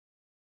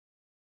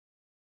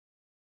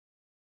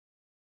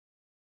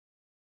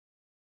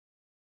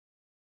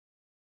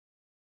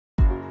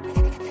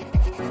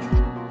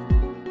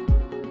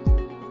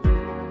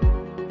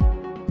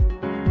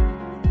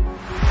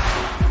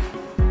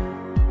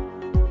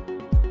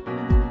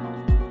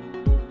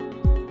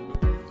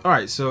All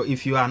right, so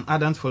if you are an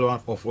ardent follower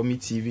of Omi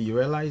TV, you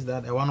realize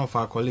that one of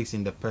our colleagues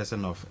in the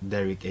person of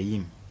Derek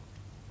Ayim,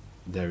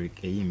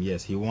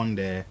 yes, he won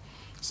the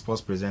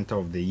Sports Presenter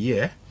of the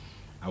Year.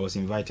 I was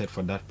invited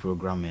for that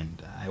program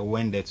and I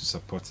went there to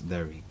support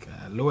Derek.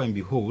 Lo and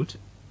behold,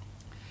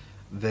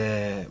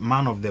 the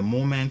man of the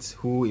moment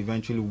who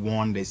eventually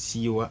won the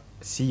CEO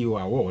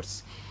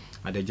Awards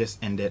at the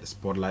just ended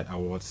Spotlight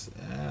Awards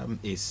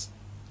is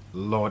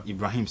Lord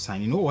Ibrahim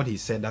Sani. You know what he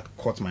said that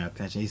caught my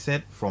attention? He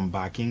said, from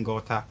Barking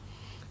Gota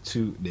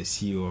to the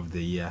CEO of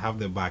the Year. I have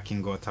the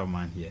Barking Gota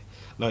man here.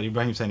 Lord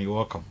Ibrahim Sani,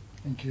 welcome.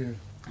 Thank you.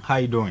 How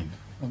you doing?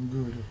 I'm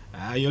good.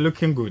 You're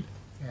looking good.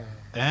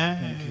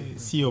 Thank you.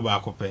 CEO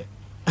Bakope.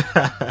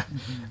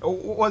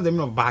 What's the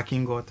meaning of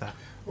Barking Gota?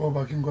 Oh,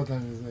 Barking Gota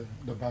is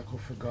the back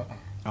of a gutter.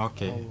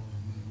 Okay.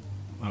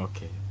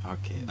 Okay.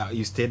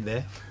 You stayed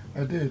there?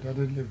 I did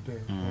live there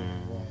for a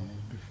while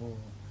before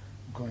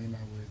going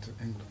away to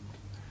England.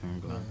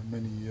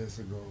 Many years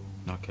ago.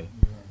 Okay.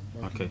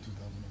 Yeah, back in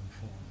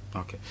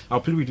 2004. Okay.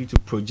 I'll play with you to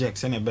project.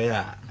 Send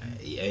okay.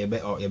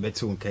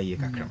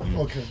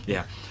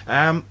 Yeah.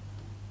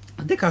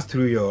 Take us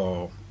through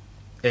your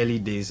early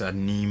days at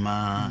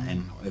Nima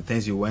and the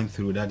things you went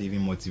through that even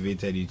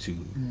motivated you to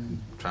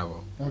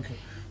travel. Okay.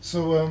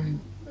 So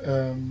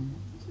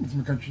it's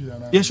my country.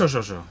 Yeah,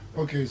 sure.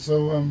 Okay,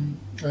 so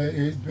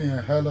it's been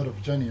a hell lot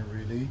of journey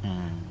really.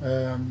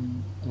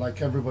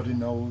 Like everybody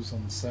knows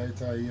on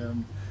site, I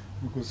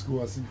go to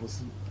school. I sing for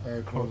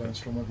choral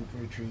instrument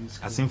preparatory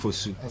school. I sing for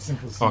Su. I sing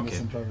for Su in the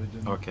Central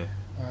Region. Okay.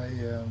 I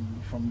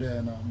from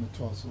there now I'm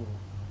to also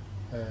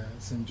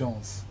St.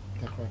 John's,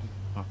 Takrady.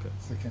 Okay.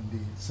 Second D.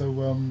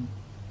 So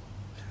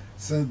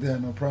since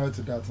then, prior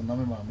to that, I'm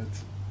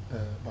met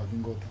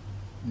Barking Gota,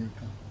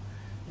 Newtown.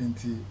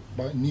 Into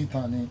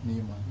Newtown,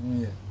 Nima.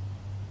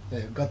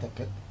 Yeah, got a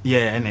pet.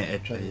 Yeah, and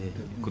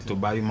could to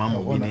buy mama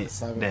win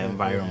the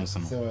environment.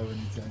 So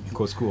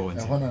because school.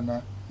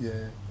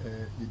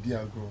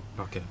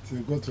 Okay. To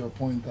go to a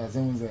point as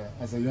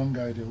a young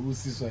guy who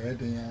sees her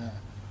head in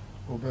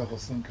over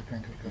hustling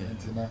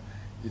kakranka.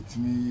 It's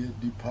me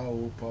deep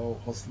power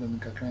hustling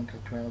kakranka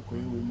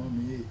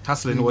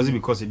hustling was it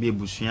because it be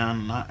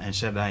Bushian and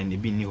Shada in the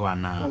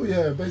Biniwana? Oh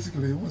yeah,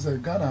 basically it was a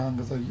Ghana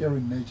because here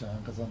in nature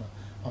because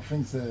I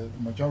think the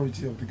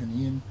majority of the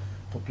Ghanaian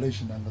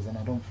population and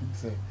I don't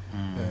think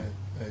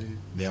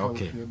they're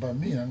okay. But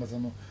me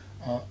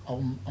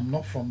I'm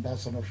not from that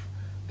sort of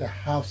the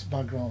house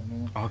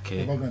background.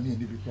 Okay. The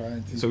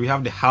background so we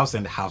have the house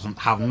and the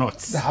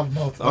have-nots. The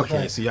have-nots. Okay,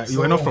 right. So you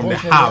were not from the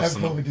house.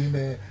 Within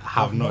the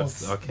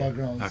have-nots. Okay.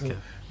 Background. Okay. So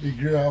we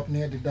grew up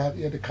near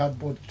the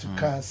cardboard to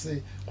car,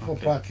 say, for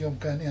parking,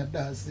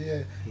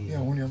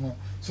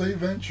 So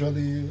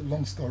eventually,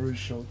 long story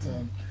short,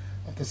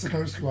 after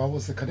secondary school, I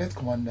was a cadet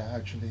commander.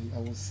 Actually, I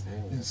was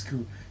in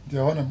school.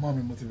 The one of my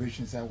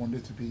motivations I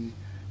wanted to be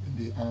in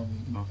the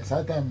army. At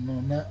that time,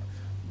 not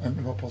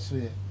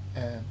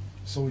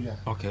soldier.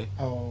 Okay.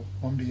 Our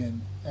one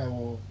being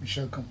our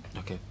Michelle Camp.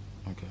 Okay.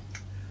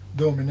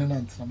 Though my name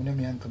is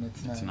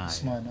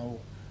Usman, I was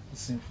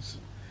sing for so.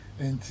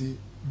 And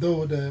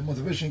though the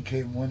motivation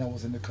came when I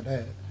was in the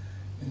cadet,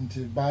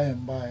 and by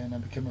and I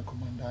became a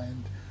commander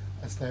and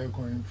I started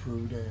going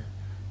through the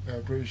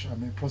British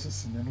Army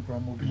processing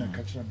and moving and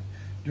catching me.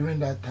 During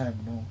that time,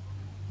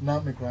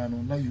 not me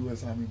crying, not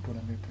US Army, but I'm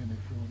a penny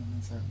through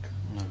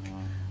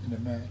in the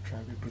Maya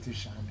tribe,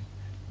 British Army,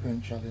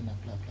 eventually, blah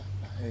blah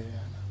blah.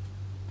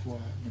 For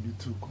maybe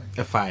 2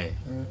 coins. FI.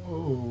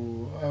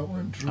 I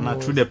went through.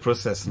 And through the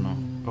process, no.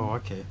 Oh,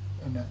 okay.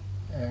 And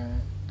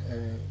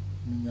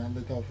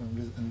letter of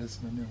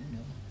enlistment in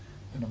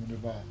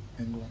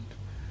England.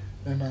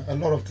 And a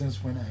lot of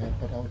things went ahead,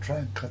 but I'll try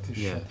and cut it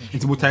short.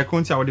 It's what I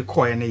consider the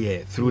core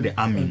through the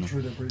army.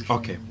 Through the British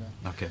okay. Army,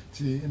 yeah. Okay.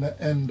 See, in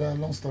the end,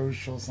 long story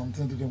short,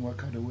 something didn't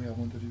work out the way I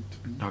wanted it to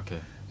be.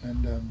 Okay.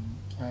 And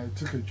I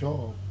took a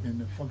job in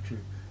a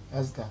factory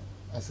as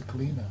a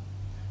cleaner.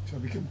 So I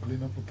became a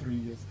cleaner for 3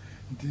 years.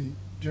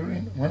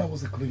 When I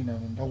was a cleaner,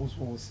 and that was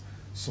what was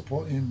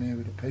supporting me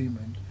with the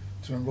payment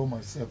to enroll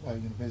myself at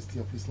University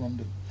of East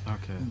London.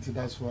 Okay. And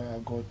that's why I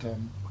got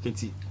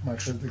my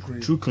first degree.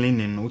 True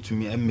cleaning, to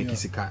me, and make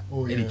it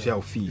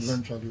a fees.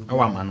 Eventually.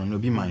 Oh, man, no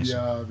be mine.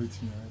 Yeah,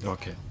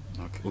 okay.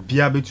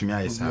 Obia bit me,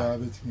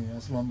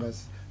 as long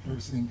as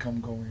there's income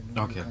going.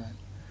 Okay.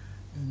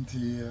 And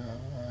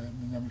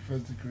my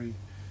first degree.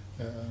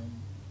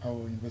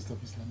 Our University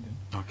of East London.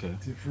 Okay.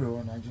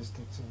 And I just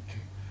thought,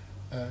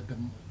 okay,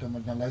 the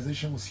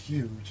marginalization was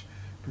huge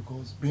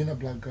because being a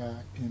black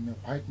guy in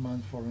a white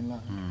man's foreign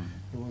land,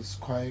 it was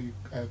quite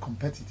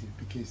competitive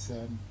because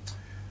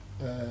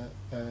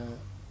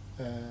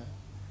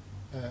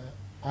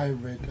I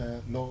read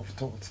law of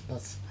tort,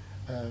 that's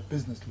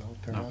business law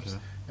perhaps,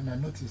 and I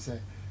noticed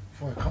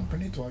for a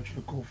company to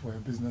actually go for a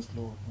business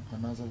law,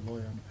 another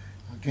lawyer,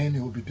 again, it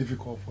will be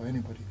difficult for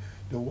anybody.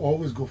 They will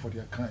always go for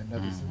their kind.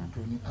 That is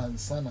and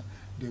Sana,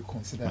 they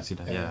consider this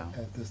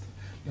thing.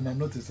 And I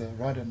noticed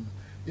rather than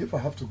if I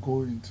have to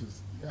go into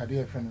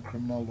a friend of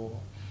criminal law,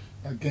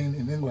 again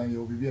in England you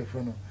will be a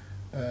friend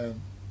of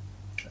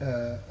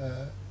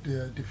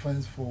the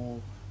defense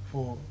for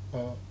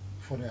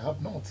the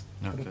have-nots,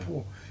 for the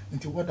poor.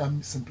 Into what that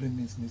simply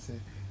means is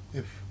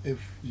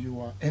if you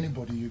are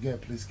anybody, you get a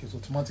police case,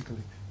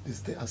 automatically the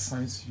state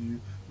assigns you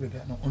with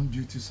an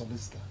on-duty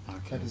solicitor.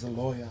 That is a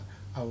lawyer.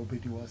 I will be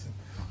doing.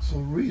 So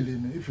really,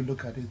 if you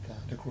look at it,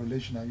 the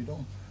correlation, you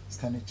don't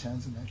stand a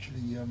chance in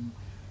actually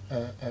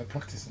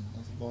practicing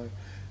as a lawyer.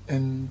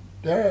 And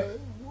there,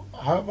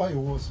 however it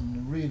was,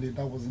 really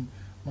that wasn't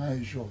my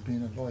issue of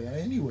being a lawyer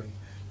anyway.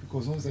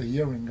 Because once a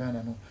year in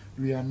Ghana,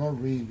 we are not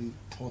really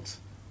taught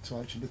to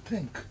actually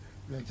think.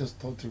 We are just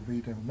taught to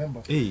read and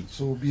remember. Hey.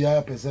 So be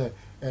up as a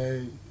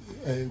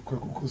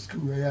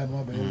school, lawyer,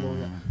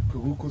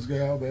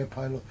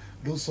 pilot,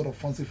 those sort of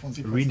fancy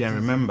read and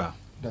remember.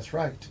 That's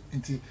right.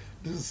 And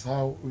this is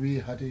how we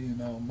had it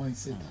in our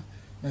mindset.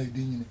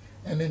 And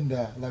then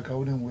like I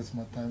wouldn't waste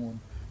my time on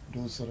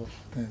those sort of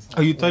things.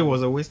 Oh, you thought it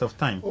was a waste of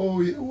time? Oh,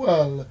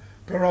 well,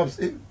 perhaps,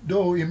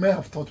 though it may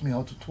have taught me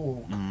how to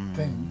talk,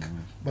 think,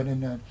 but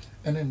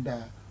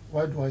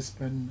why do I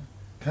spend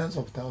tens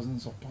of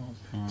thousands of pounds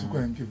to go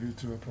and give it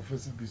to a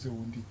Professor Bise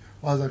Wundi?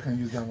 Whilst I can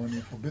use that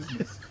money for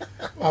business.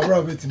 I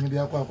brought it to me,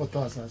 I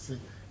say,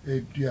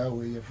 do you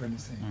way your friend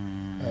is saying,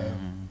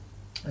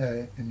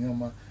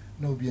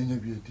 no,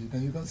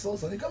 then you can sell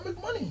something, you can make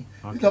money,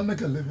 you can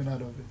make a living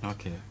out of it.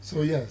 Okay.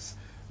 So, yes.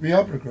 We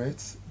have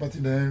regrets, but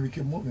in the end we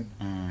keep moving,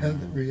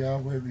 and we are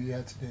where we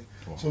are today.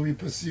 Wow. So we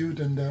pursued,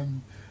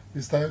 and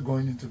we started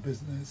going into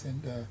business,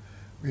 and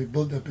we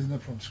built the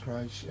business from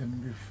scratch,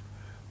 and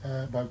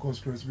we've, by God's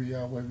grace, we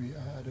are where we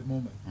are at the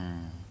moment.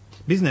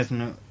 Business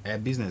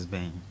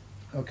bang.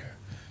 Okay.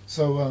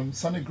 So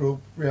Sani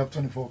Group, we have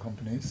 24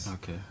 companies.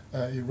 Okay.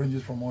 It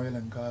ranges from oil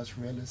and gas,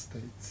 real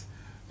estate,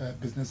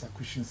 business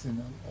acquisitions,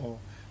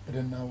 but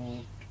then now.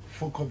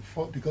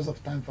 Because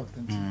of time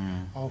factor,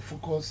 I'll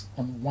focus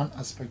on one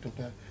aspect of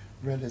the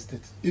real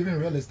estate. Even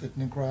real estate,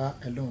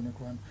 alone,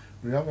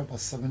 we have about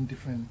 7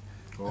 different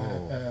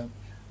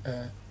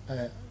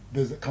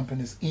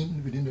companies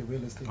within the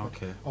real estate.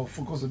 Okay. I'll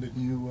focus on the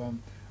new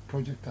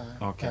project we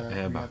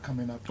are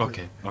coming up with.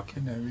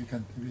 And then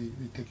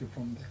we take it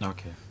from there.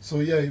 Okay.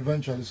 So yeah,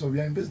 eventually, so we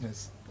are in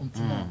business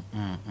until now.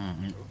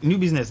 New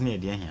business near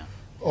the here.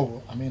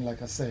 Oh, I mean,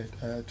 like I said,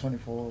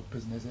 24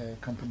 business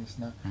companies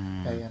now.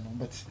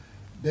 But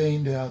day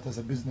in, day out as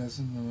a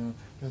business,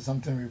 there's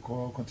something we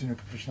call continued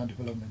professional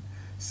development,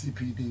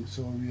 CPD.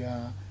 So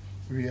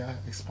we are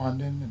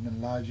expanding and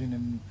enlarging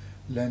and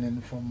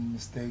learning from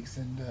mistakes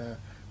and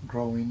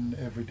growing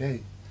every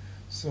day.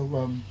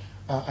 So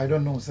I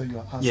don't know, so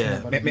you're asking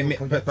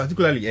about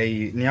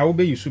particularly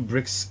Niaobe use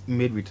bricks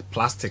made with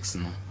plastics.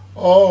 No?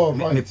 Oh,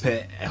 right.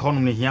 Okay,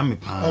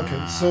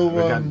 so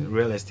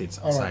real estate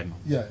side. Right.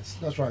 Yes,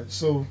 that's right.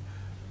 So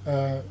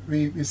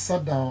we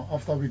sat down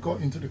after we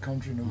got into the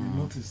country, and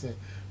we noticed that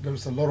there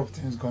was a lot of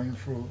things going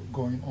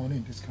on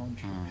in this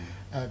country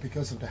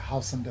because of the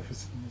housing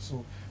deficit.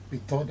 So we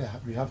thought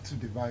that we have to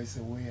devise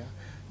a way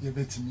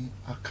to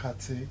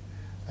cut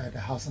the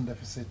housing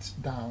deficit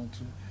down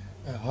to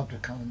help the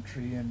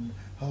country and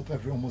help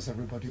almost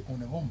everybody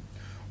own a home.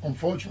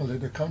 Unfortunately,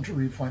 the country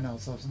we find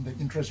ourselves in, the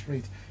interest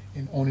rate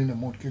in owning a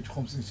mortgage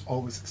homes is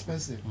always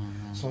expensive.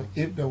 So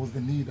if there was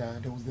the need,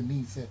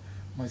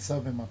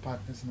 myself and my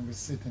partners, and we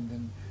sit and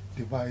then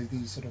devise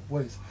these sort of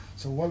ways.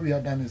 So what we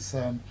have done is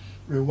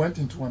we went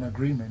into an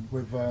agreement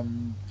with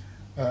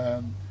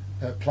a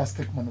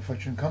plastic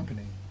manufacturing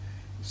company.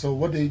 So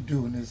what they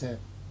do is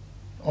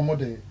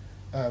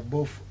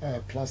both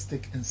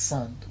plastic and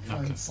sand,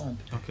 fine sand,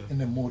 in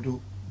a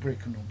model brick.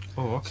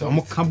 Oh, okay.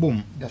 So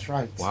that's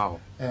right. Wow.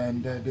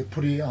 And they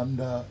put it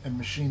under a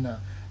machine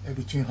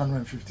between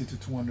 150 to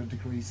 200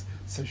 degrees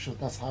Celsius.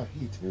 That's how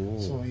heat.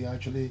 So it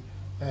actually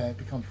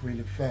becomes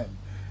really firm.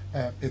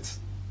 It's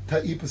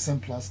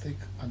 30% plastic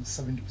and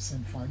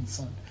 70% fine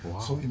sand. Wow.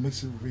 So it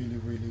makes it really,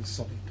 really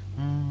solid.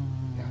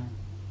 Yeah.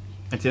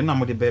 And then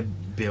I'm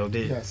build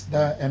it. Yes.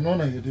 And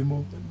on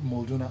you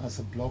mold as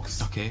a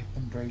blocks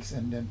and bricks,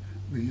 and then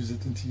we use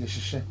it into your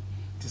shisha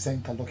to say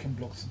interlocking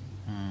blocks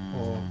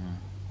or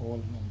all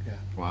along. Yeah.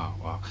 Wow,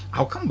 wow.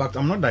 I'll come back.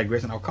 I'm not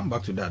digressing. I'll come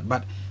back to that.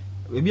 But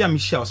maybe I'm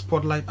Michelle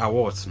Spotlight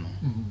Awards. No.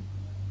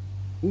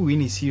 Who win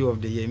CEO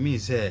of the year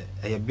means a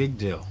big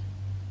deal.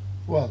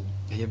 Well,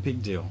 a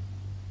big deal.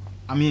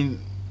 I mean,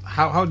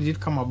 how did it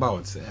come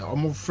about?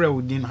 I'm afraid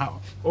we didn't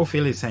how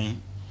feel is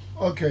saying.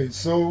 Okay,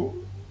 so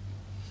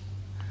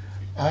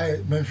I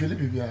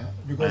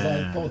because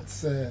I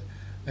thought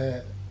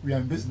we are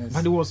in business.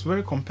 But it was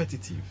very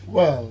competitive.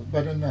 Well,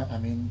 but I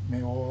mean,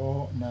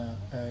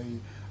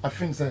 I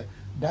think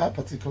that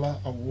particular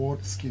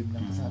award scheme,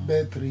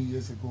 about 3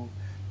 years ago,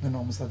 then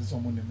almost started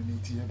someone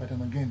nominated. But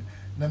then again,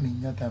 na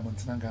minya time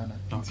on Ghana.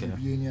 Okay.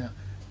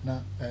 Na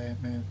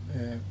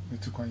me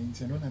took on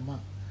into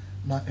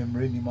na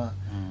emrenima.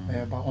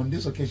 But on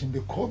this occasion, they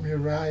called me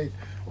right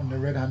on the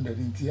red-handed.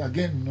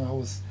 Again, I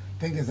was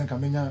thinking that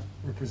Kamenya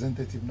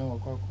representative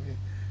now,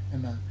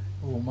 and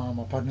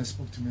my partner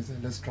spoke to me and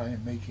said, let's try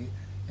and make it,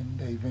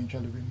 and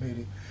eventually we made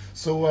it.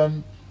 So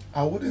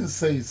I wouldn't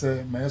say it's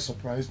a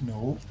surprise,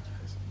 no,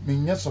 me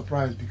not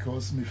surprised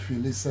because me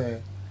feel it's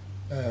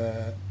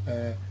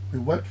we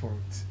work for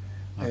it.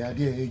 Okay.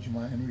 Idea age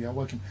man, and we are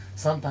working.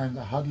 Sometimes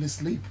I hardly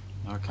sleep.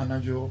 Okay. And I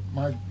do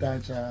my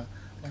dad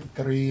like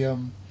 3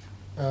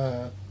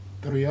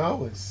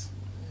 hours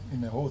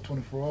in the whole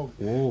 24 hours.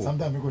 Oh.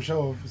 Sometimes I go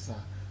shower officer.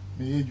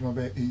 Me age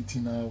about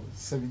 18 hours,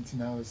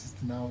 17 hours,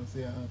 16 hours.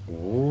 Yeah.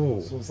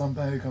 Oh. So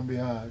sometimes it can be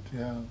hard.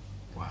 Yeah.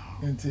 Wow.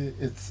 And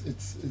it's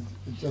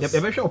just.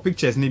 Yeah, show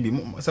pictures maybe.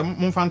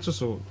 Some fan to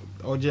so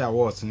OJ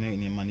awards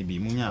in money be.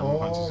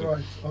 Oh,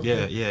 right.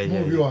 Okay.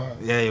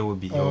 Yeah, it will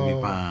be.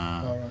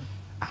 All right.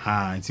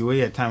 Aha, it's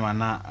way a time and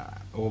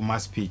my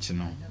speech, you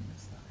know.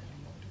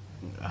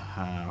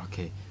 Aha,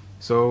 okay.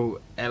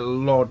 So,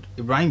 Lord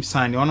Ibrahim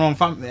Sani, on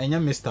fam, and you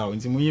missed out.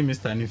 Into you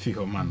missed an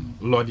figure, man.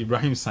 Lord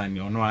Ibrahim Sani,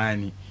 on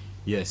any.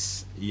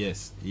 Yes.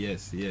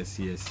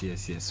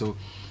 So,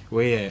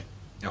 we a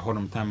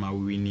whole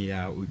time we need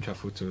ultra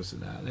photos.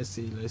 Let's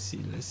see.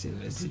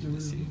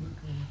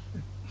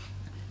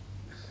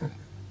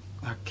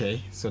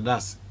 Okay, so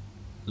that's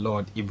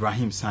Lord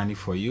Ibrahim Sani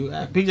for you.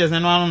 Pictures,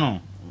 and I don't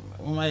know.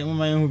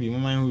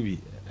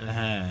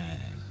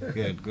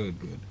 Good.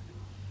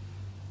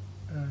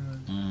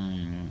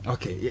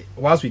 Okay,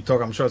 whilst we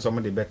talk, I'm sure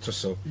somebody better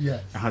so.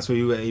 Yes. So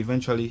you were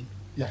eventually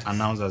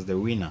announced as the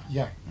winner.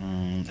 Yeah.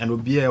 And it'll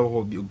be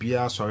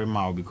a sorry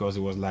Mao because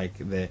it was like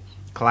the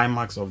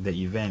climax of the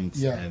event.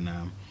 Yeah. And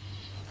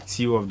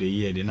CEO of the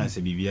year, the nice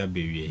BBA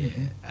baby.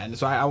 And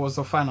so I was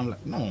so fan. I'm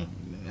like, no,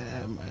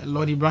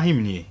 Lord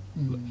Ibrahim ni.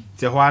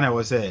 Tehwana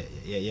was a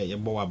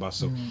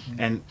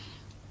and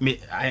me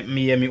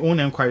own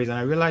inquiries, and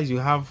I realized you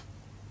have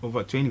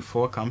over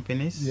 24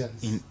 companies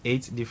in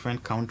 8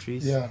 different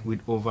countries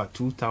with over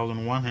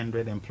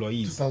 2,100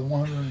 employees.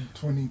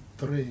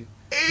 2,123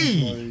 hey!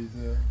 employees.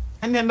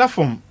 And then that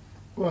from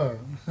well,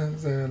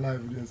 it's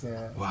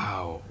live.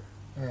 Wow.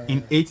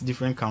 In 8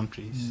 different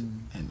countries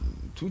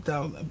and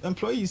 2,000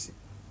 employees.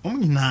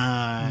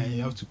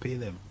 You have to pay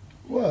them.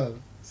 Well,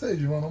 say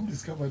you want to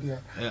discover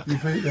there, you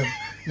pay them.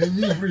 You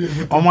need free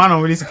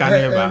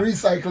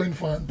recycling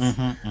funds.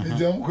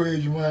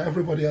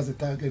 Everybody has a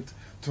target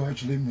to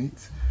actually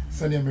meet.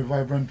 Sani a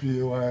vibrant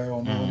PAY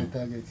or no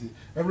target.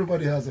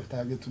 Everybody has a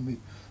target to meet.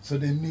 So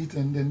they meet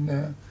and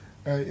then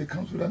it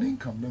comes with an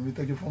income. Then we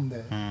take it from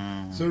there.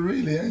 So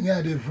really, any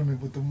idea from me,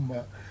 but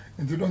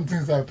you don't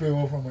think I pay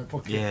all from my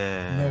pocket.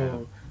 Yeah.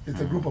 No, it's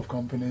a group of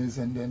companies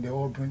and then they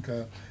all bring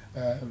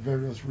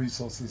various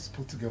resources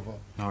put together.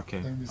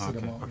 Okay. Then we set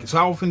them out. Okay. So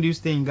how often do you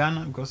stay in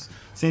Ghana? Because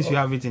since you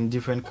have it in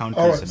different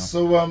countries. All right.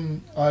 So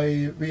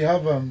we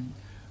have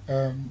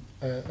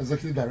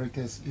executive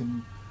directors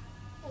in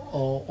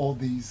all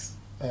these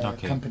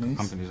companies.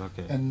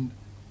 Okay. And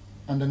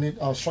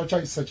underneath our structure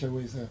is such a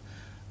way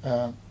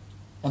that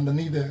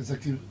underneath the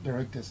executive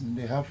directors, and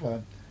they have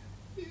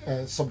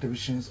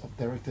subdivisions of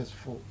directors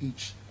for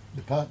each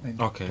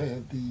department.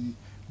 Okay. The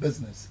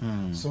business.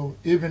 So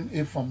even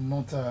if I'm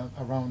not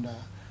around,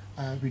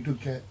 we do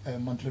get a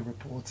monthly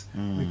report,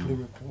 weekly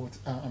report.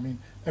 I mean,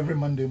 every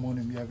Monday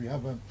morning we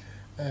have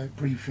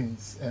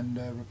briefings and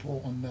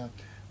report on the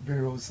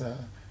various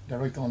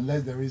director,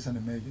 unless there is an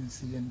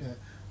emergency, and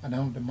at the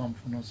end of the month,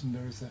 and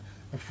there is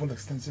a full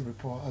extensive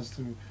report as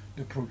to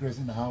the progress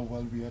and how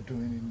well we are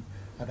doing in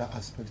other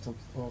aspects of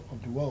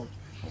the world.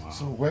 Wow.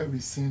 So where we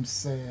seem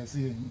see a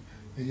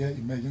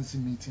emergency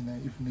meeting,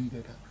 if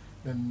needed,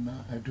 then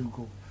I do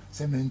go.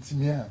 So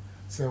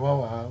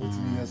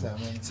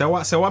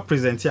what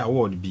present your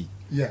award be?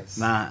 Yes.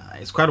 Now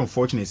it's quite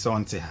unfortunate so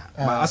on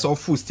but as a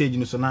full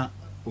stage, so now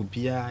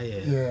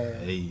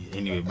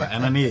anyway, but I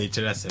don't need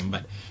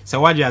but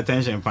so what your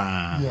attention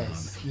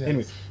yes.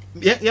 Anyway,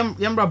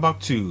 yeah, back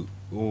to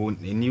a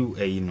new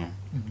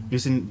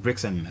using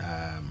bricks and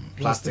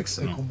plastics.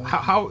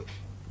 How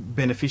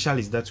beneficial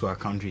is that to our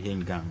country here in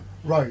Ghana?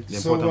 Right.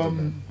 So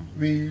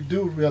we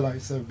do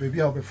realize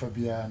baby our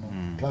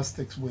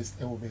plastics waste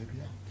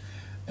baby.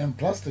 And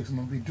plastics,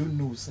 we do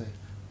know say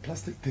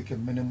plastic take a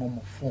minimum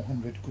of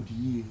 400 good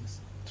years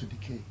to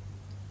decay.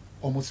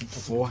 Almost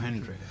impossible.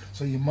 400.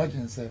 So you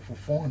imagine say for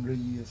 400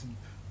 years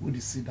we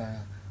see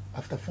that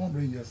after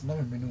 400 years now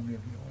we may not be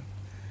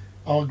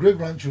our great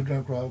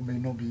grandchildren may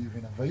not be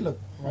even available,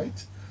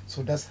 right?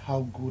 So that's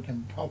how good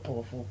and how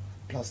powerful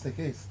plastic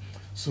is.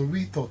 So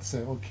we thought say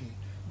okay,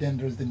 then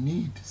there's the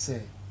need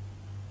say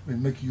we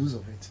make use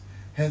of it.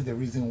 Hence the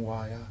reason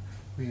why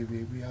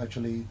we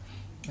actually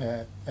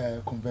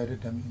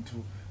converted them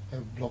into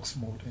blocks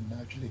mode and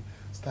actually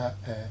start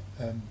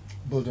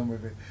building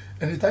with it.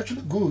 And it's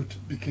actually good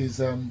because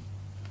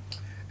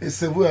it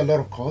saves a lot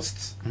of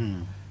costs.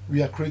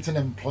 We are creating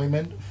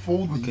employment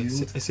for the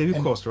youth. It's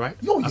saving cost, right?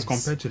 Oh, as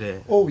compared to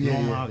the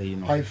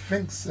normal, I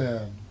think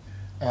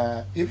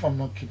if I'm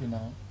not kidding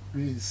now,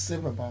 we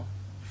save about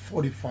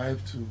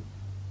 45 to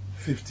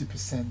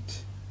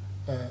 50%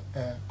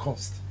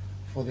 cost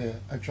for the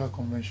actual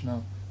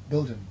conventional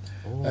building.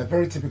 A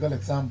very typical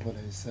example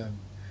is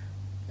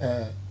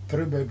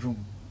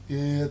 3-bedroom,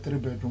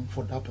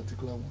 for that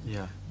particular one.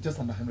 Yeah. Just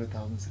under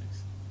 100,000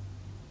 cities.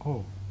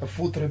 Oh. A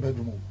full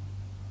 3-bedroom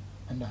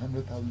under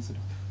 100,000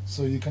 cities.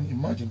 So you can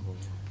imagine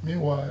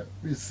Meanwhile,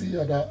 we see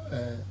other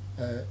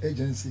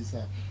agencies,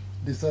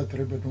 they sell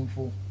 3-bedroom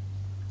for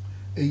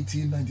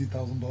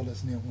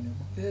 $80,000-$90,000 near home.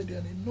 Yeah, they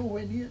are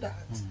nowhere near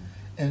that.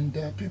 And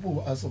people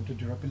will ask of the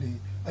durability.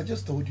 I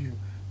just told you,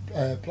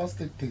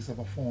 plastic takes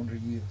about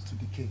 400 years to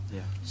decay.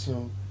 Yeah.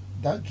 So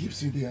that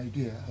gives you the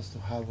idea as to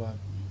how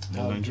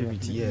the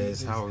longevity,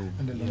 yes, how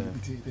and the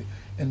longevity.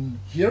 And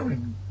here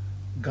in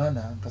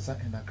Ghana,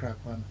 and Accra,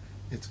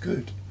 it's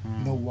good.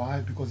 You know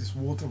why? Because it's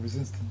water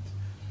resistant.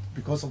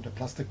 Because of the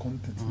plastic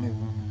content in it.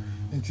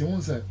 And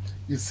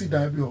you see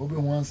that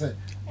everyone say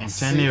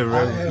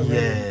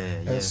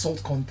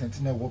salt content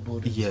in our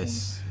buildings.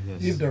 Yes.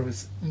 If there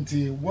is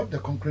what the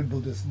concrete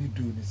builders need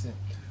to do is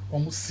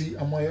almost see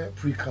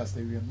precast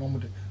area,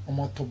 normally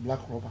top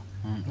black rubber.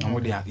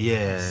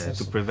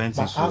 To prevent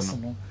it.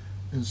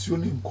 And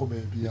soon in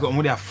Kobe,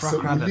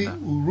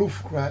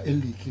 roof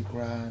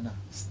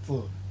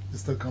still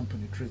can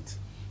penetrate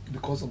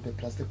because of the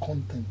plastic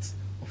content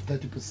of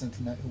 30%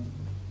 in that.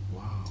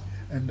 Wow.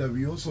 And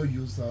we also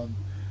use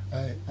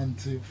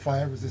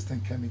anti-fire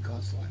resistant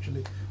chemicals to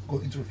actually go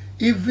into it.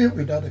 Even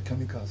without the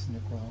chemicals in the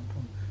ground,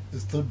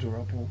 it's still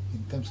durable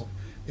in terms of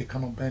it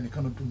cannot bend, it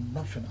cannot do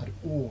nothing at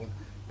all.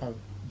 But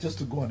just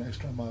to go an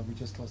extra mile, we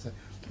just also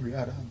we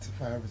add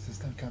anti-fire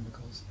resistant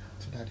chemicals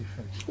to that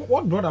effect.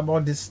 What brought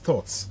about these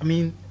thoughts? I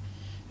mean,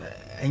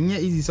 and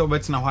yet is so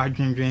better now.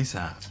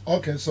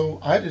 Okay, so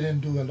I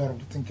didn't do a lot of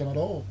the thinking at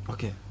all.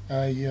 Okay.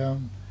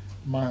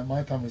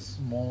 My time is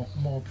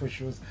more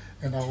precious,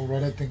 and I would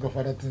rather think of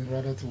other things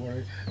rather to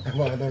worry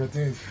about other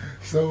things.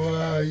 So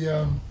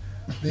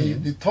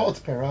the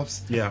thought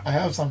perhaps. Yeah. I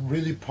have some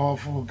really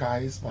powerful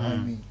guys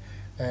behind me,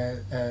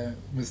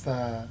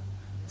 Mr.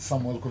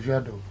 Samuel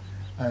Kofiado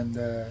and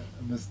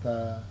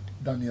Mr.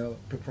 Daniel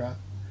Pepra.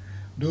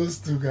 Those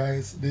two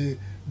guys, they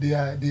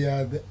are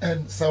the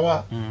end.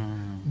 Sawa.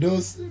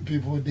 Those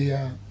people, they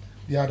are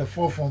the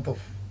forefront of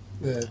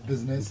the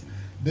business.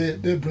 They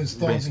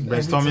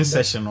brainstorming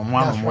session on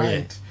one more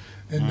yet.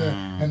 And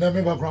then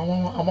remember,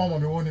 Grandma,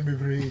 me want to be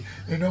brave.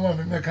 You know,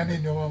 me mechanic,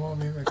 you know,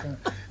 me mechanic.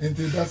 And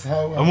that's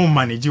how I'm gonna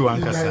manage you,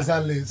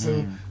 exactly.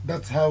 So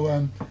that's how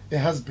it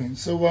has been.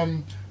 So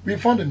we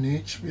found a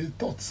niche. We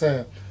thought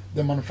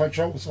the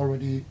manufacturer was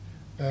already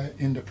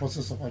in the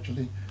process of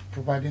actually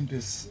providing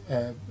this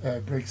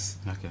brakes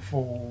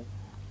for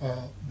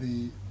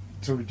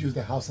to reduce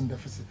the housing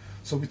deficit.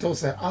 So we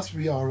thought, as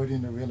we are already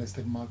in the real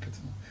estate market,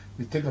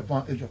 we take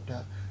advantage of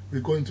that. We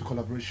go into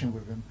collaboration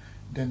with him.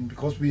 Then,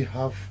 because we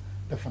have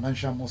the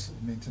financial muscle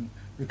maintenance,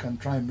 we can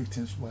try and make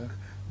things work.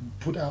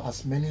 Put out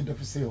as many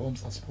deficit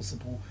homes as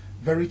possible,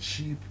 very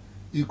cheap,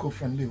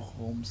 eco-friendly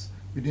homes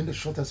within the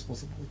shortest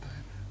possible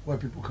time, where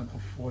people can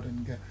afford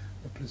and get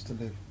a place to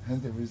live.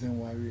 Hence the reason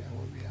why we are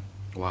where we are.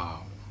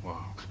 Wow.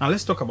 Now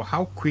let's talk about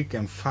how quick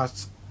and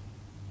fast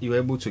you're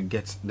able to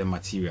get the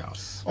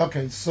materials.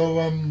 Okay, so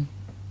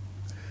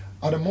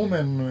at the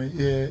moment,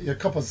 your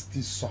capacity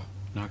is so.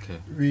 Okay.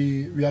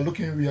 We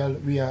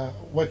are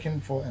working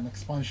for an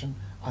expansion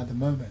at the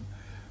moment.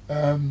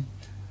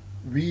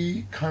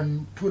 We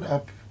can put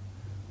up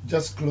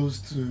just close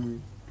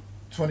to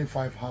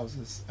 25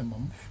 houses a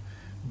month,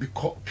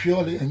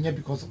 purely and yet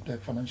because of the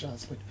financial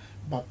aspect,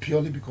 but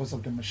purely because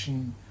of the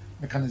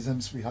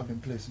mechanisms we have in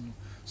place.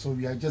 So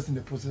we are just in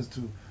the process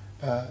to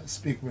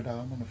speak with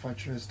our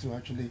manufacturers to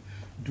actually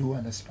do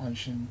an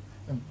expansion,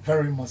 a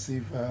very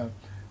massive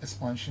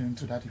expansion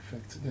to that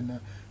effect. Then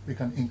we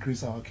can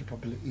increase our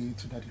capability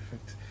to that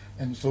effect.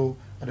 And so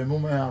at the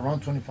moment,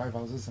 around 25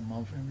 houses a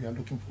month, and we are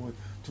looking forward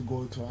to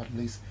go to at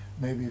least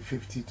maybe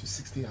 50 to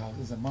 60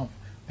 houses a month.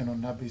 And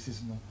on that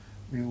basis,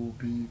 we will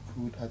be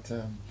good at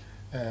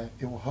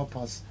it will help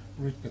us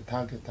reach the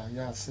target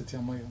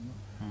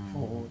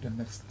for the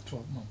next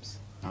 12 months.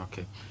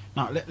 Okay.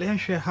 Now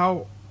let's share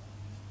how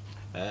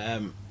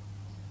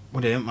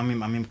what I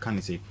mean can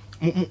you say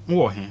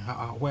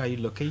where are you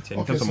located?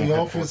 Okay, so our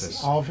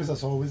office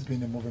has always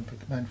been a moving pick,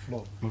 9th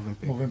floor.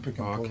 Moving pick.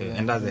 Okay,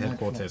 and that's the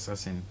headquarters,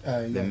 as in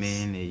the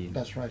main.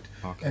 That's right.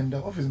 Okay. And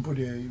the office in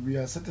Pudi, we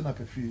are setting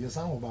up a few years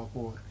about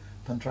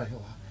Tantra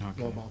Hill,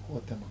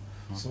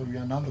 so we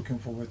are now looking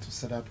forward to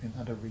set up in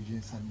other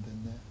regions and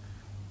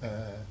then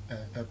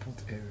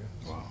airport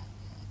areas. Wow.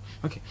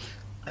 Okay.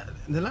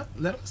 The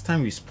last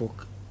time we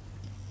spoke,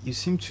 you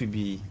seem to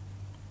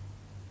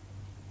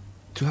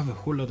have a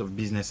whole lot of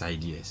business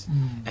ideas,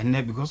 and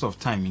then because of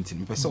time,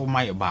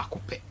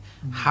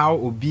 how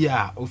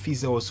obia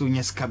officer also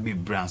nyeska be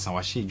brands and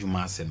washe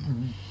juma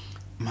sen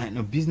my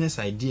no business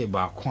idea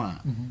ba kwa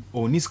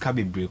or ni ska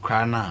be break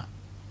na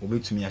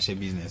obetumi a share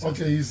business.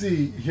 Okay, you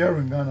see, here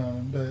in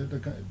Ghana,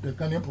 the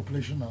Ghanaian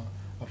population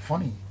are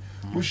funny.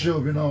 We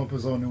should be now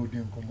person who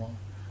didn't come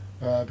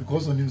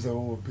because the news are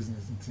all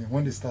business.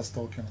 When they start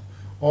talking,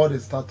 all they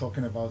start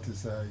talking about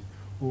is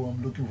oh,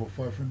 I'm looking for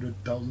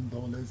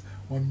 $500,000,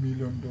 $1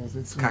 million.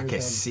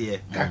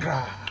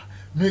 Kakra.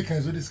 Make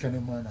this kind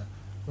of money.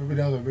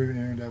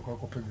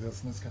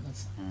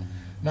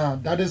 Now,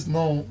 that is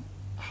not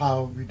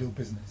how we do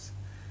business.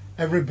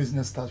 Every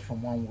business starts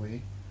from one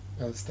way,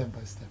 step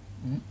by step.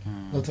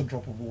 Not a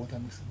drop of water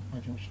makes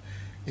much.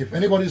 If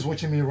anybody is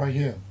watching me right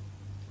here,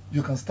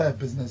 you can start a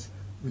business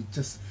with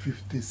just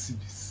 50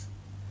 cedis.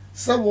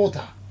 Sell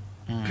water,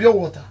 pure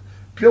water.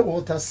 Pure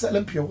water,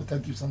 selling pure water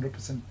gives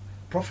 100%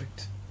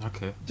 profit.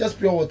 Okay. Just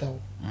pure water.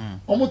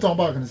 Almost on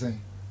back and say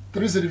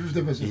 3 cedi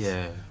 50 pesos.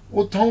 Yeah.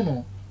 What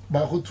town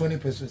by 20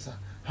 pesos?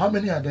 How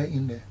many are there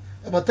in there?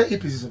 About 30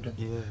 pieces of them.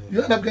 Yeah.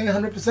 You end up getting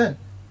 100%.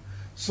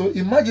 So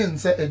imagine,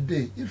 say, a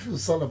day, if you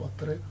sell about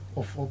 3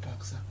 or 4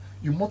 packs,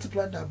 you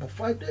multiply that by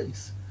 5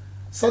 days.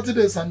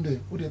 Saturday, Sunday,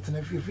 but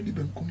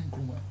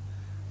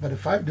the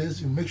 5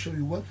 days, you make sure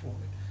you work for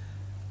it.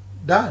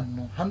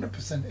 Done,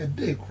 100% a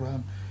day,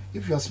 crime.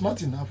 If you are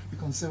smart enough, you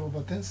can save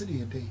about 10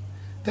 cedi a day.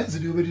 10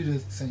 cedi, already the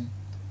same.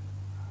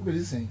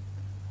 Already saying.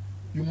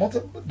 You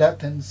multiply that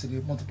 10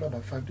 cedi, multiply by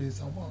 5 days,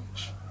 how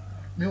much?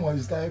 Meanwhile,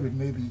 you start with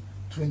maybe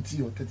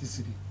 20 or 30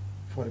 cedi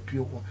for the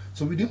pure water.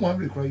 So within 1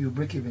 week, right, you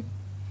break even.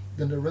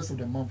 Then the rest of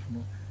the month,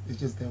 is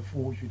just there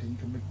for you, then you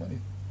can make money.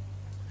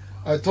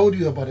 I told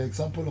you about the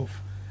example of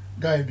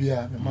Guy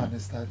Bia, my man,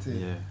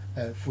 started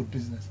food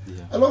business.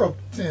 Yeah. A lot of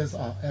things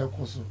are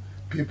also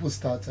people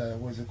start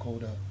what's it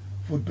called,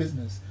 food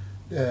business.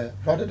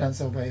 Rather than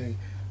say by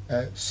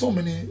so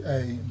many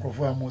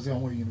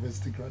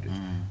university graduates,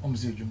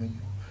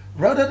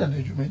 rather than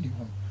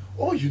education,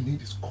 all you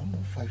need is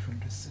common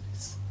 500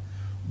 cedis.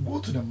 Go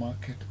to the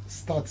market,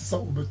 start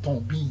some ton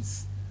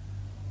beans,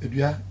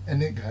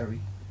 any gari,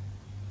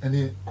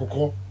 any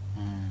cocoa,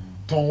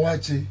 ton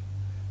wachi,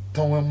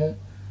 ton wemo.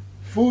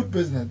 Food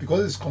business,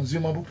 because it's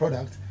consumable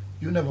product,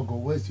 you never go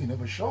waste, you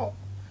never shop.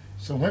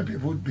 So when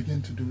people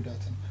begin to do that,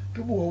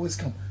 people always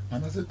come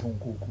and I say ton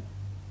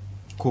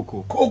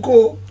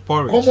cocoa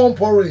porridge, common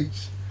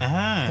porridge.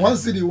 1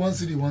 cedi, 1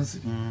 cedi, 1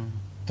 cedi.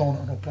 Ton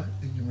anopa,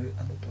 enumerate.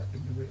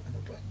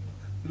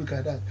 Look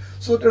at that.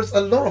 So there's a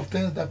lot of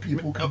things that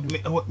people can do.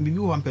 Maybe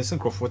 1%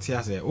 crofort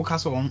here say, "Okay,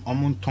 so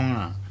on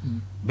ton,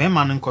 be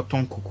man nko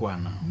ton cocoa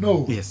na."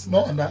 No, yes,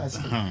 not on that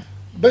aspect.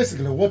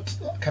 Basically, what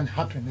can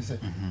happen is that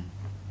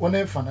when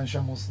a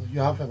financial muscle, you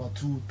have about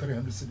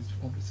 200-300 cedis,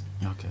 400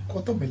 cedis. Okay.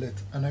 Quarter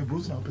millet, and I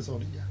bruise now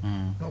episode here.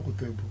 No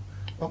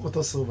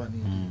quarter silver.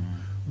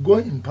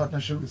 Going in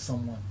partnership with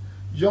someone,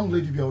 young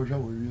lady be out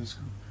real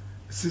school,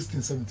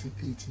 16, 17,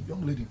 18,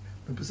 young lady,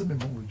 when person me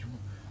mom with you,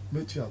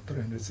 make you have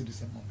 300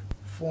 cedis a month,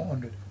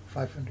 400,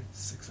 500,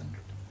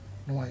 600.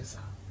 No why is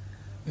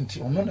that?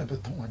 Until on never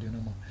ton no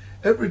more.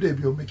 Every day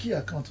be make your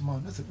account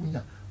man. That's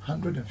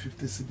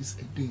 150 cedis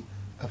a day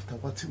after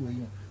what you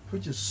were,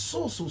 which is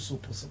so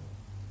possible.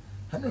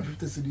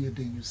 150 cedi a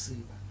day you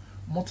save,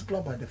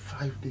 multiply by the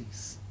 5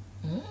 days.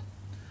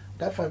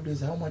 That 5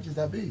 days, how much is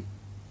that be?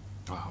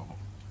 Wow.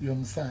 You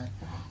understand?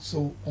 Wow.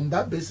 So on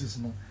that basis,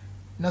 when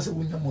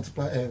you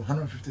multiply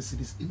 150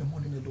 cedis in the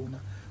morning alone,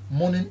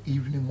 morning,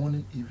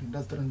 evening,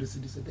 that's 300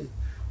 cedis a day.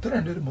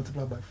 300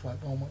 multiplied by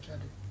 5, how much are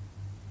they?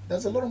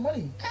 That's a lot of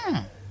money.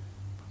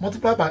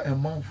 Multiply by a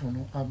month,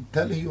 I'm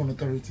telling you on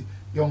authority,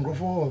 young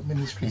of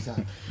ministries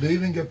they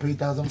even get paid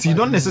 1,000. So you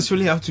don't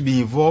necessarily have to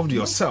be involved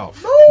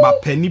yourself. No.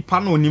 But penny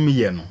pano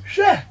no.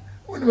 Sure.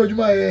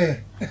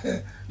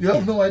 You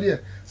have no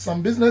idea.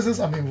 Some businesses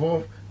I'm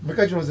involved, you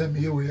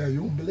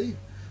won't believe.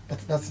 But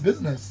that's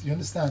business, you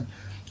understand?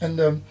 And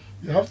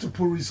you have to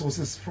pull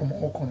resources from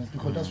all corners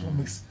because that's what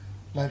makes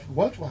life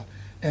worthwhile.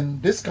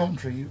 And this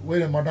country,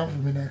 where Madame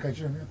Femina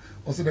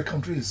also the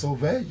country is so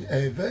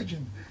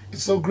virgin,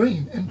 it's so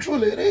green, and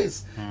truly it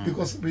is,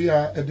 because we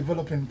are a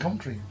developing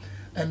country.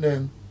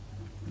 And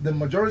the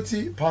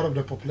majority part of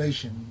the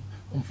population,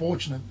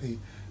 unfortunately,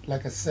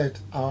 like I said,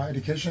 our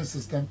education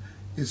system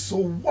is so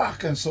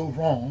whack and so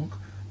wrong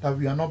that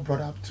we are not brought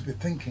up to be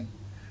thinking.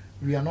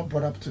 We are not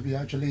brought up to be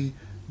actually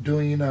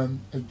doing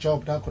a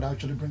job that could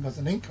actually bring us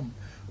an income.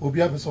 We'll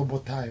be able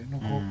to tie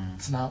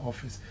it's in our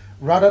office.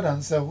 Rather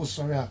than say, oh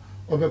sorry,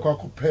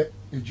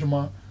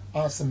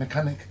 as a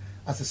mechanic,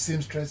 as a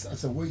seamstress,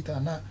 as a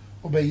waiter,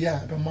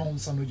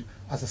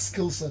 as a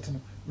skill set,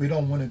 we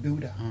don't want to do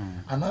that.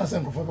 And as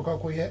a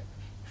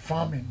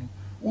farming,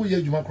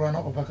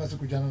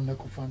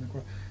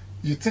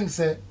 you think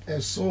say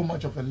so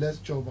much of a less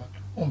job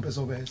on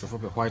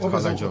white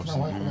collar jobs.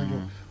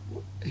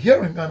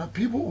 Here in Ghana,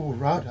 people would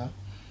rather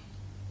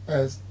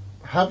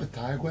have a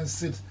tie, go and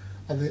sit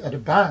at the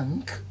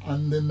bank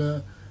and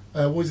then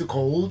what is it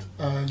called?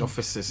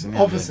 Offices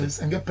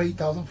and get paid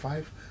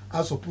 1,500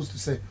 as opposed to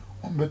say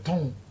on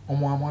beton on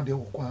one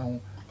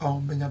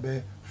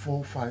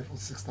 4, 5 or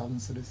 6,000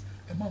 cedis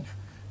a month.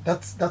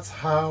 That's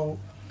how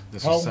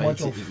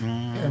much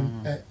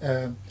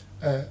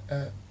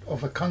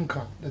of a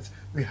canker that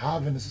we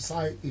have in the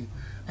society.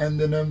 And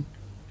then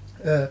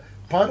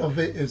part of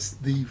it is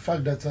the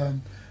fact that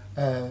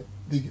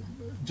the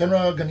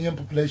general Ghanaian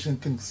population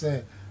thinks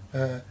a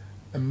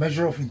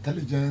measure of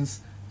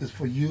intelligence is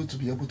for you to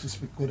be able to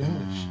speak good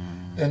English,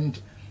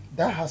 and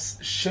that has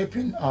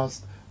shaping our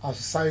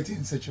society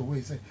in such a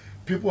way that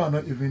people are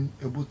not even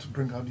able to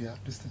bring out their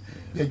distance.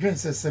 The dream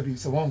says Sebi,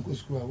 so one goes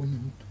school, I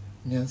wouldn't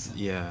answer.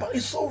 Yeah. But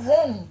it's so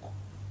wrong,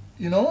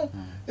 you know.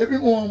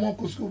 Everyone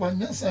wants to school, but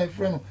Nyansa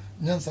friend,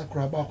 Nyansa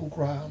Krabaku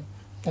Kra,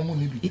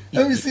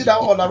 and we see that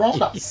all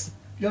around us.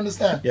 You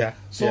understand? Yeah.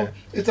 So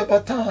it's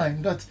about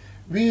time that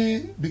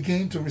we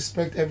begin to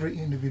respect every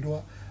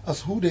individual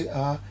as who they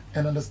are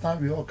and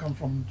understand we all come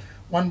from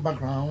one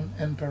background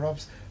and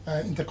perhaps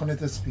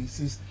interconnected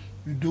species.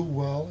 You do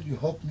well, you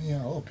help me, I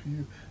help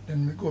you,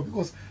 then we go.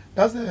 Because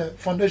that's the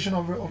foundation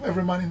of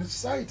every man in the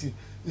society,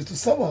 is to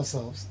serve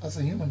ourselves as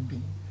a human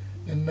being.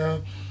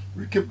 And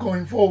we keep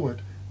going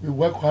forward. We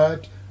work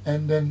hard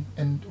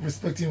and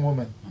respecting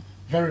women.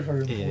 Very, very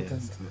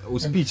important.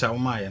 Yes. Speech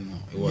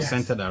it was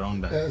centered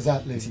around that.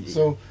 Exactly.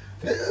 So,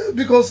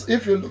 because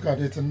if you look at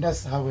it, and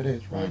that's how it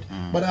is, right?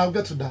 But I'll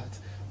get to that.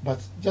 But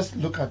just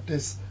look at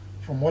this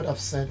from what I've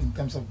said in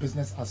terms of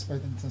business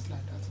aspect and things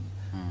like that.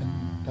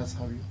 And that's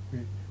how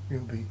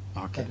we'll be.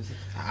 Okay.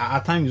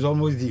 Our time is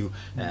almost due.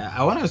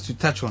 I want us to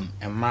touch on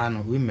a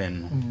man,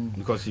 women,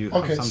 because you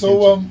have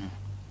something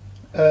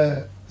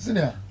so,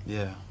 Senior,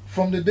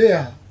 from the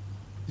day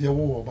you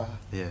were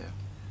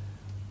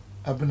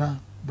Abna,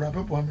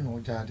 Brabba Bomi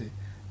or Jade,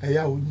 a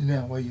ya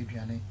unina wa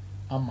yibiane,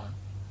 ama,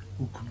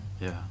 ukunu.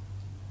 Yeah.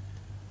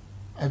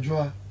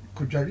 Ajwa,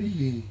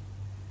 kujari,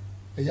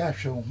 a ya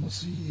show,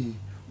 musi,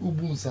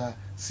 ubunsa,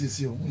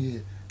 sisi,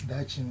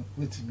 dachin,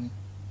 with me,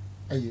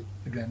 aye,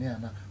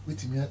 Ibrahim,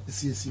 with me,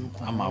 sisi,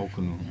 ama,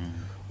 ukunu.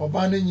 Or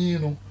banning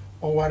you,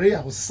 or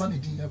warrior was Sani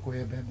dinner, go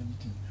a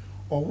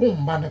or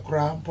womb banner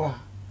crab, or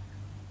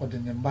the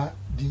number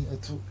din a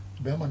two,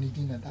 Bermani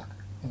dinner that,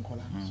 and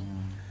Colans.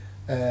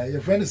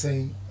 Your friend is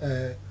saying,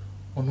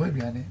 on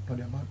Webiane, or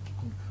the man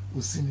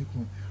who seen it.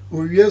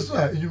 Or yes,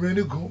 you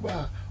really go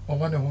back on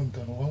one way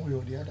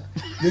or the other.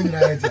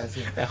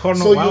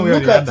 So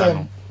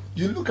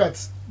you look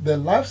at the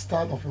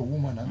lifestyle of a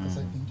woman and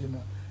in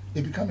general,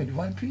 they become a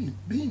divine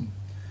being.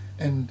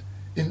 And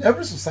in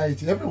every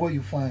society, everywhere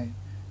you find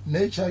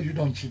nature, you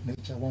don't cheat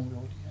nature one way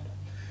or the other.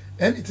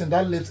 Anything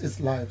that lives its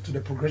life to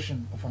the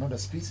progression of another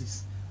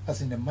species,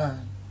 as in a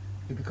man,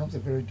 it becomes a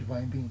very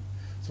divine being.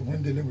 So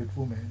when dealing with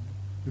women,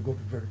 we got to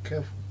be very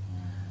careful.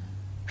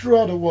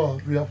 Throughout the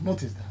world, we have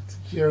noticed that.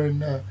 Here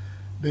in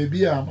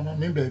Baby,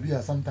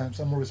 sometimes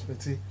some more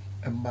respected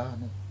and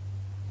Bano.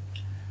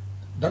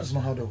 That's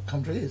not how the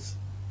country is.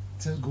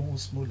 Things go on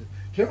smoothly.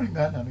 Here in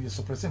Ghana, you're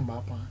suppressing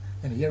Bapa,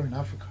 and here in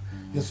Africa,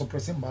 you're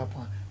suppressing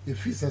Bapa.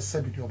 If it's a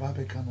Sebit, your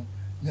Babekano,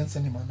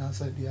 Yansen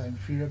Manasa, they are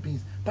inferior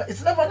beings. But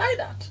it's never like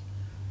that.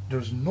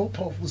 There's no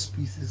powerful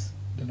species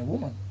than a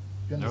woman.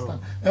 You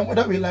understand? No. And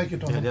whether we like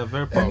it or not. They're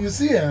very powerful. And you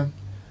see,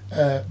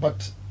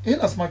 but in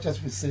as much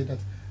as we say that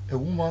a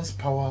woman's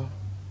power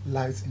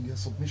lies in their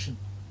submission.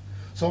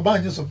 So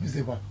about your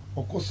submissive,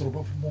 of course, you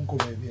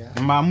understand?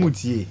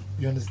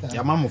 So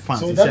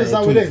that is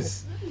how it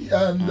is.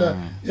 And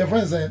your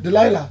friend saying,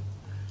 Delilah,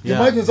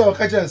 imagine so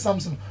catch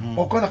Samson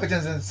or Connor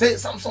catch say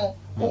Samson.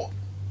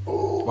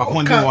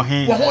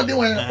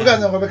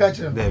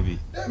 Baby.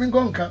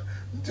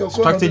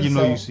 Structured, you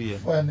know, you see.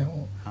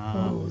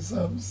 Oh,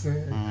 some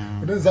say.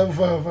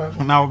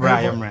 Now,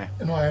 Brian,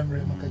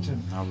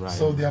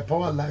 so their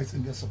power lies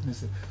in their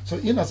submissive. So,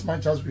 in as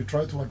much as we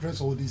try to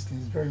address all these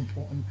things, very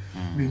important,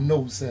 we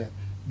know, sir,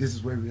 this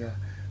is where we are.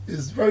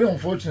 It's very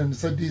unfortunate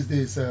that these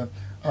days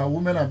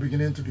women are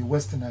beginning to be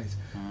westernized.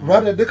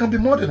 Rather, they can be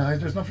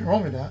modernized, there's nothing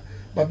wrong with that,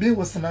 but being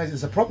westernized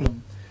is a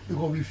problem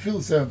because we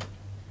feel, sir,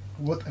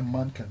 what a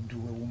man can do,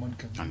 a woman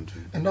can do.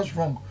 And that's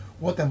wrong.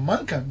 What a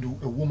man can do,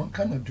 a woman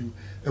cannot do.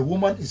 A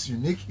woman is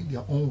unique in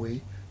their own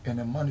way, and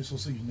a man is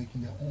also unique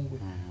in their own way.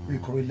 We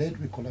correlate,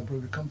 we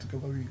collaborate, we come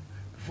together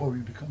before we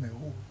become a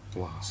whole.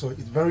 Wow. So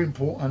it's very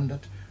important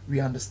that we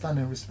understand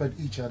and respect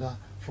each other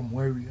from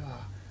where we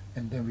are,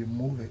 and then we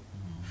move it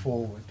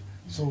forward.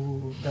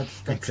 So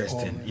that's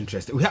interesting.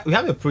 Interesting. We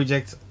have a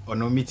project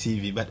on Omi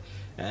TV, but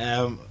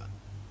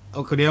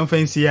okay, the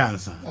fancy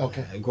answer.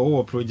 Okay.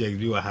 Go project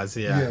viewer has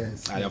here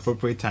at the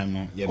appropriate time.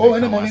 No. Oh,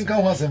 any morning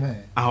can was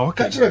a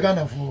okay. Catch the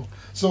Ghana for.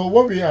 So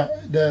what we are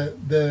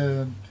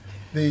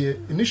the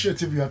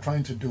initiative we are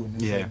trying to do.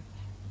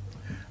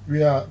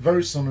 We are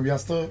very soon. We are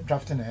still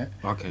drafting it.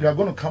 Okay. We are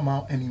going to come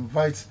out and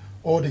invite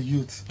all the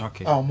youth.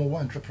 Okay. Our more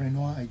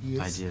entrepreneurial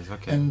ideas.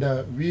 Okay. And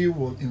we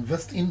will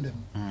invest in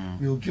them.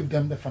 We will give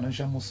them the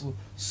financial muscle,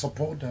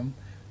 support them,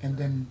 and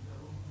then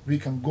we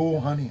can go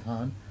hand in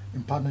hand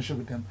in partnership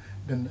with them.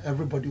 Then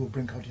everybody will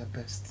bring out their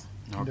best.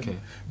 Okay.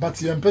 But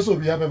the person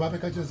we have a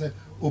Babaka say,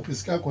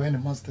 Opiska ko any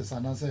masters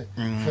and I say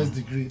first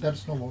degree.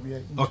 That's not what we are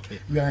in. Okay.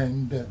 We are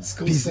in the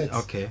skill sets.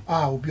 Okay.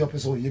 Will be up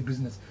so your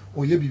business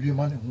or you be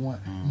money who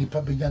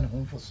nipa began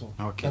home for so.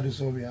 Okay. That is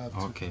all we have.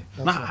 Okay.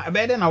 Now I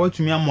bet then I want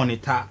to me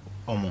monitor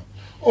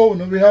Oh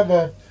no, we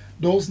have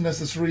those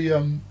necessary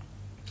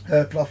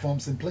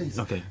platforms in place.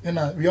 Okay. And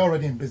we are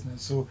already in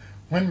business. So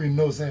when we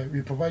know say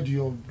we provide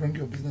you or bring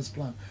your business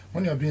plan,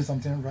 when you are doing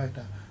something right,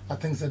 I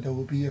think that there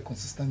will be a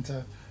consistent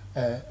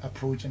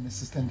approach and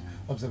consistent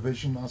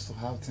observation as to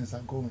how things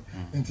are going.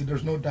 Until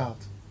there's no doubt,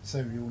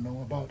 so we will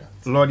know about that.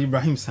 Lord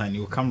Ibrahim Sani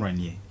will come run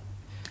here.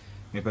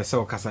 Me pese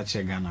o kasa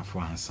che Ghana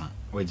for answer.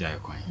 We jai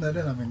kwan. Na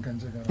then I'm in Ghana.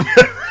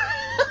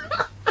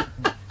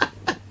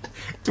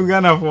 To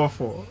Ghana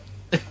for.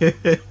 Me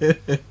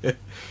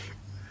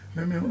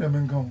I'm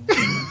in Ghana.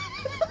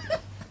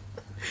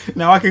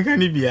 Now, I can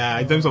be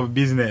in terms of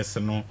business,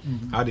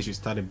 how they should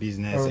start a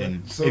business,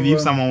 and so,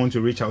 if someone wants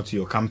to reach out to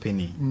your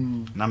company,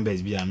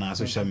 numbers be on our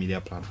social media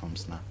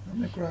platforms now.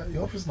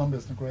 Your office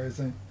numbers,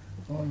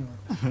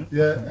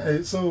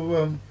 yeah.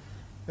 So,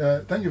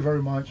 thank you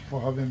very much for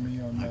having me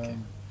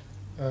on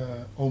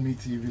Omi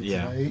TV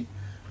today.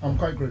 I'm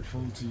quite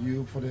grateful to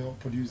you, for the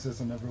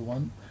producers and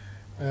everyone.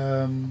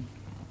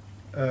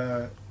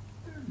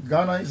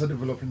 Ghana is a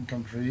developing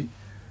country.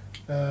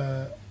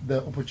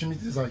 The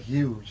opportunities are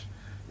huge.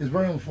 It's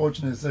very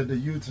unfortunate that the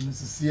youth in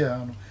this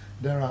year,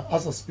 there are,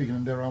 as I speak,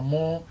 there are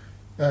more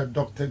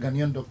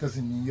Ghanaian doctors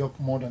in New York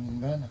more than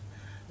in Ghana.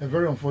 It's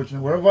very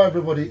unfortunate. Wherever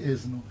everybody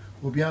is,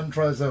 we'll be on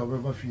trials or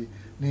wherever fee.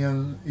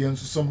 Nian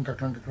some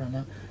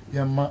kakrana,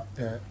 yama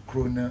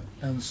krona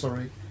and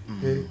sorry,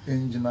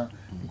 engineer,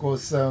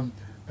 because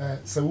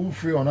so we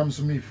free on I'm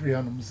so me free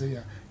and say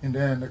in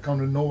the end the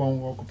country no one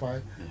will occupy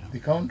the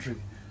country.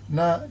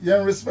 Now,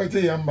 young respect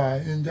young by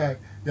enjoy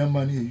young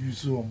money you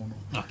so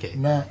okay.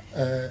 Now,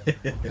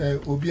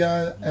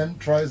 Obia and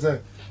tries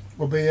to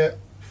be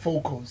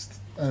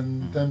focused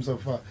in terms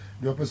of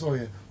the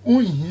opposite.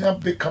 Only here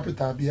big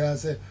capital be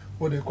as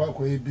what they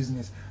call a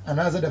business, and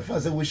as the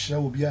first wish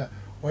will be a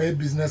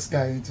business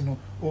guy,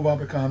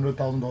 over $100,000,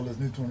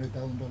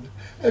 $200,000.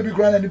 Every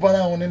grand anybody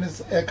on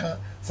this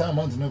some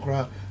amount no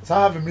crowd. So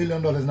I have $1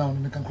 million now,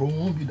 and they can grow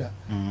won't be that.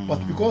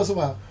 But because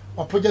of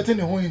or projecting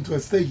the whole into a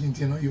stage,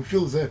 you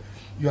feel that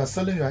you are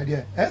selling your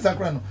idea. As a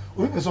grand,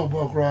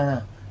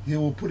 he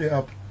will put it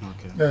up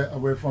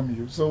away from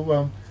you.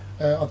 So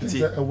I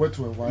think a word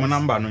to a wise. My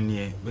number no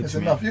near.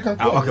 Enough. You can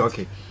call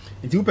okay.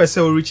 If you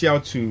will reach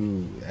out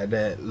to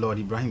the Lord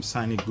Ibrahim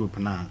Sani group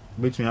now,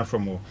 between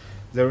from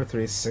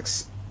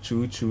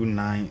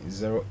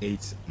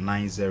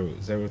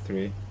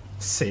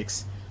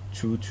 036-229-0890,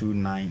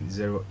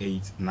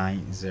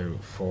 036-229-0890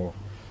 for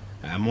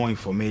more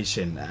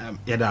information.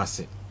 Yeah, that's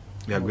it.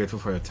 We are grateful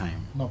for your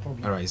time. No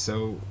problem. All right,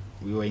 so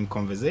we were in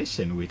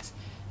conversation with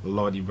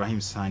Lord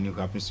Ibrahim Sani, who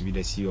happens to be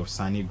the CEO of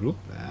Sani Group.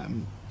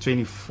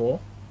 24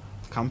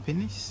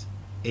 companies,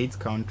 8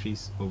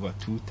 countries, over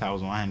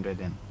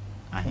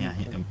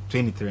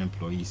 2,123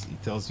 employees.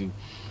 It tells you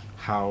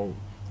how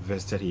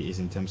vested he is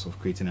in terms of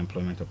creating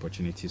employment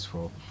opportunities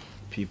for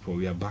people.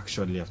 We are back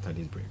shortly after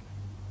this break.